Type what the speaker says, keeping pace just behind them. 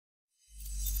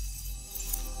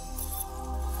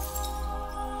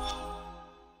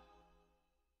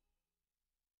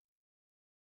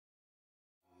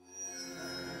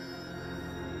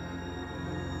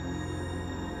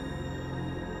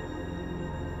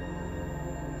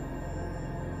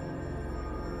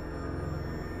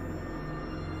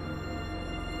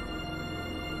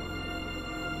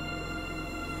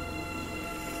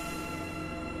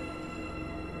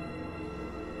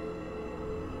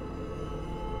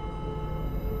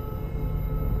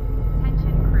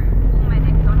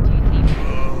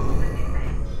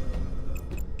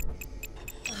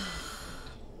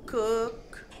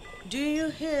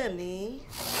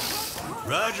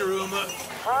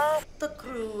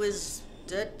crew is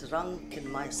dead drunk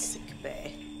in my sick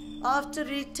bay after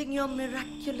eating your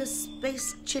miraculous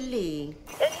space chili.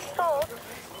 Any thoughts?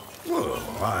 Well,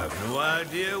 I have no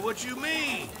idea what you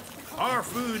mean. Our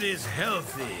food is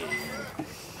healthy.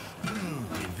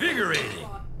 Invigorating.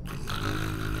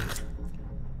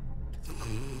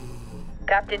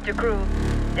 Captain to crew.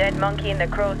 Dead monkey in the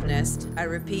crow's nest. I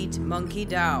repeat, monkey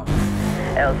down.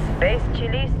 El Space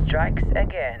Chili strikes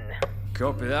again.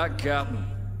 Copy that, Captain.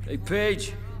 Hey,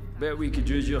 Paige. Bet we could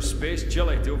use your space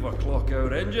chili to overclock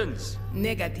our engines.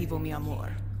 Negativo, mi amor.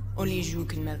 Only you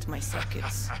can melt my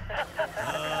circuits.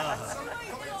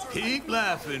 Keep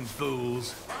laughing,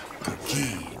 fools. The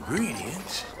key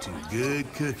ingredient to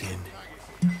good cooking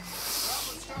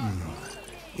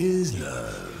is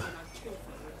love.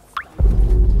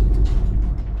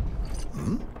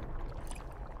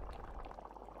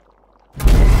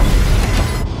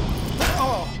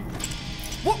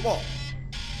 What?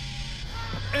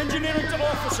 Engineering to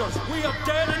officers, we are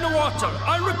dead in the water.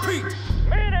 I repeat.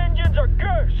 Main engines are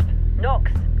cursed! Nox,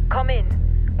 come in.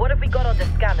 What have we got on the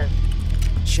scanners?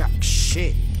 Jack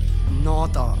shit.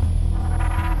 Nada.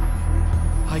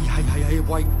 Hey,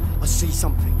 wait. I see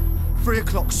something. 3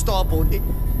 o'clock starboard.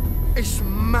 It's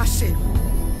massive.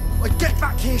 Get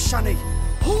back here, Shani.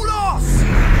 Hold us!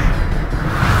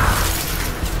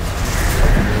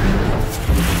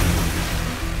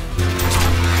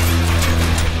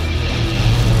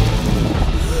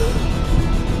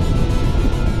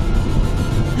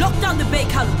 Lock down the bay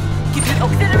column. Keep it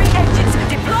Auxiliary